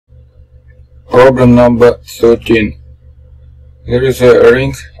Problem number 13. There is a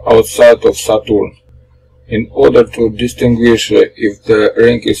ring outside of Saturn. In order to distinguish if the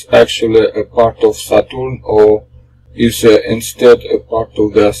ring is actually a part of Saturn or is instead a part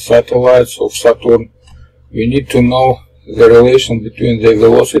of the satellites of Saturn, we need to know the relation between the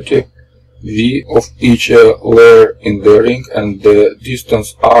velocity v of each layer in the ring and the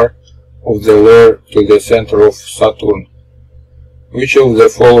distance r of the layer to the center of Saturn. Which of the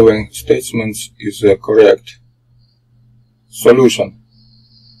following statements is correct? Solution.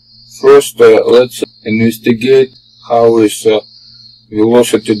 First, let's investigate how is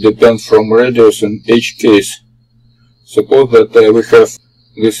velocity depends from radius in each case. Suppose that we have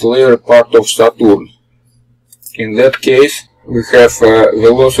this layer part of Saturn. In that case, we have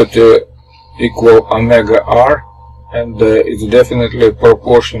velocity equal omega r, and it's definitely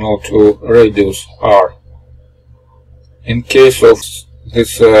proportional to radius r. In case of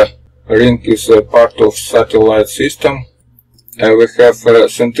this ring is a part of satellite system, we have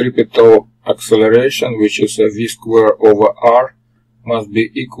centripetal acceleration, which is v square over r, must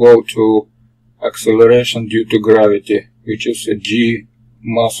be equal to acceleration due to gravity, which is g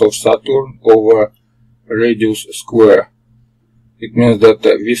mass of Saturn over radius square. It means that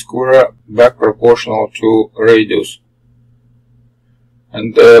v square back proportional to radius.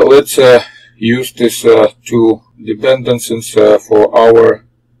 And let's use these two dependencies for our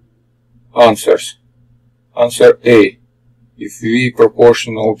answers. Answer A. If v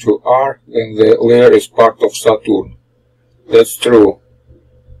proportional to r, then the layer is part of Saturn. That's true,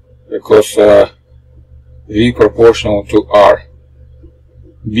 because v proportional to r.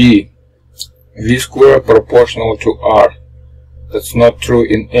 B. V square proportional to r. That's not true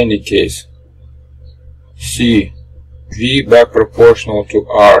in any case. C. V back proportional to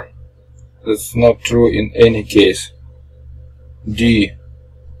r. That's not true in any case. D.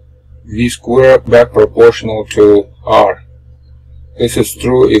 V square back proportional to r. This is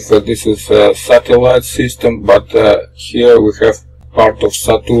true if this is a satellite system, but here we have part of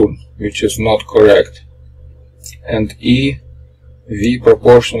Saturn, which is not correct. And E. V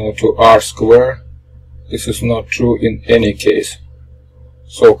proportional to r square. This is not true in any case.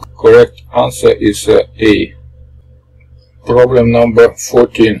 So correct answer is A. Problem number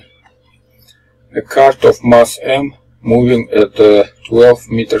 14. A cart of mass m moving at 12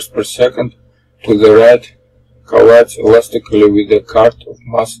 meters per second to the right collides elastically with a cart of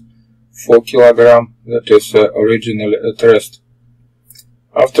mass 4 kg that is originally at rest.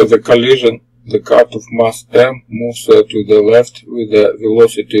 After the collision, the cart of mass m moves to the left with a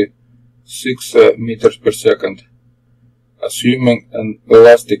velocity 6 meters per second. Assuming an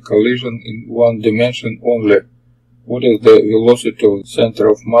elastic collision in one dimension only, what is the velocity of the center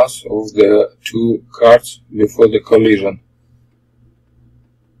of mass of the two carts before the collision?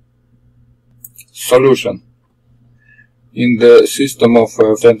 Solution. In the system of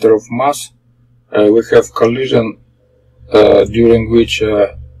center of mass, we have collision during which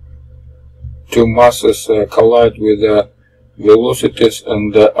two masses collide with velocities,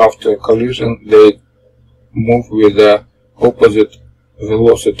 and after collision they move with opposite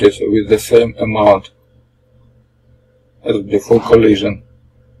velocities with the same amount as before collision.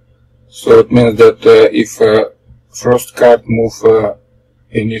 So it means that if first cart moves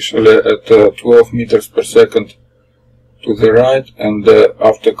initially at 12 meters per second to the right, and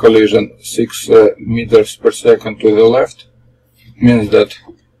after collision 6 meters per second to the left, it means that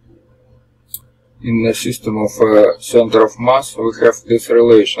in the system of center of mass we have this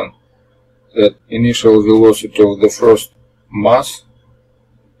relation, that initial velocity of the first mass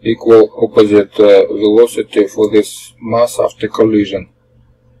equal opposite velocity for this mass after collision.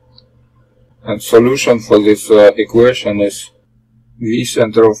 And solution for this equation is v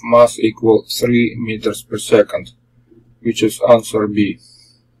center of mass equal 3 meters per second, which is answer B.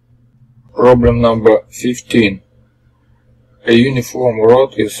 Problem number 15. A uniform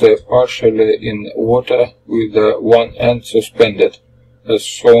rod is partially in water with one end suspended, as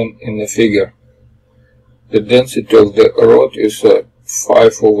shown in the figure. The density of the rod is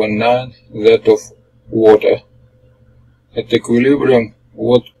 5/9 that of water. At equilibrium,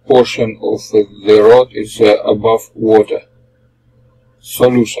 what portion of the rod is above water?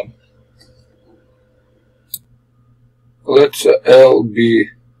 Solution. Let L be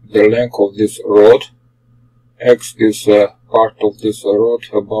the length of this rod. X is part of this rod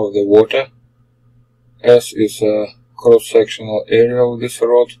above the water. S is cross-sectional area of this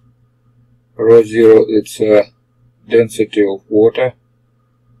rod. Rho0 is density of water.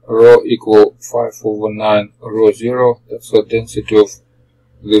 Rho equal 5/9 Rho0, that's the density of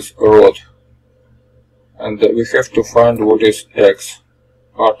this rod. And we have to find what is X.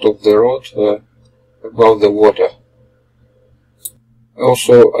 part of the rod above the water.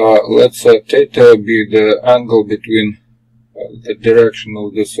 Also, let's theta be the angle between the direction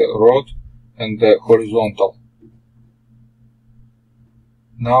of this rod and the horizontal.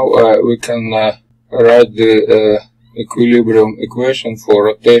 Now we can write the equilibrium equation for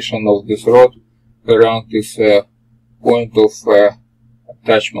rotation of this rod around this point of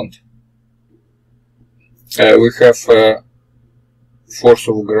attachment. We have force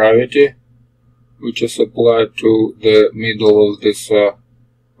of gravity, which is applied to the middle of this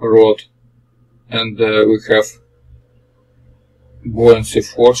rod, and we have buoyancy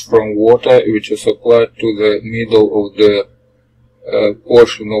force from water, which is applied to the middle of the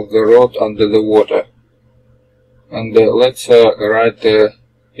portion of the rod under the water. And let's write the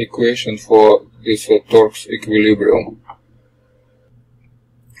equation for this torques equilibrium.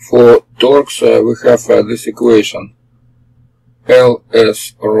 For torques we have this equation: L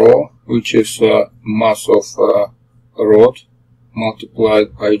as rho, which is mass of rod,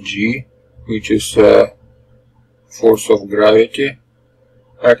 multiplied by G, which is force of gravity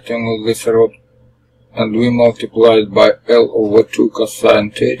acting on this rod, and we multiplied by L over 2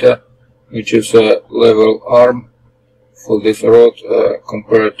 cosine theta, which is a level arm for this rod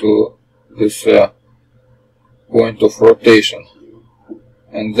compared to this point of rotation,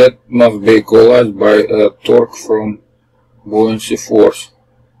 and that must be equalized by torque from buoyancy force,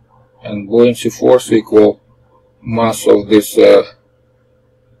 and buoyancy force equal mass of this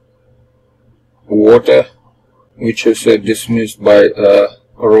water, which is dismissed by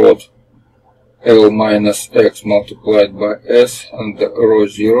rod L minus x multiplied by S, and rho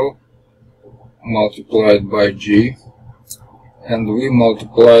 0 multiplied by G, and we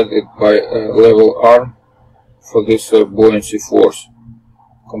multiplied it by level arm for this buoyancy force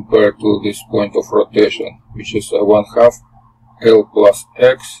compared to this point of rotation, which is 1/2 L plus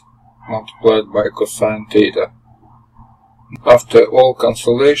x multiplied by cosine theta. After all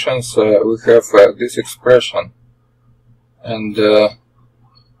cancellations we have this expression, and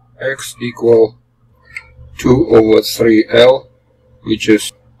x equal 2 over 3L, which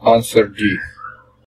is answer D.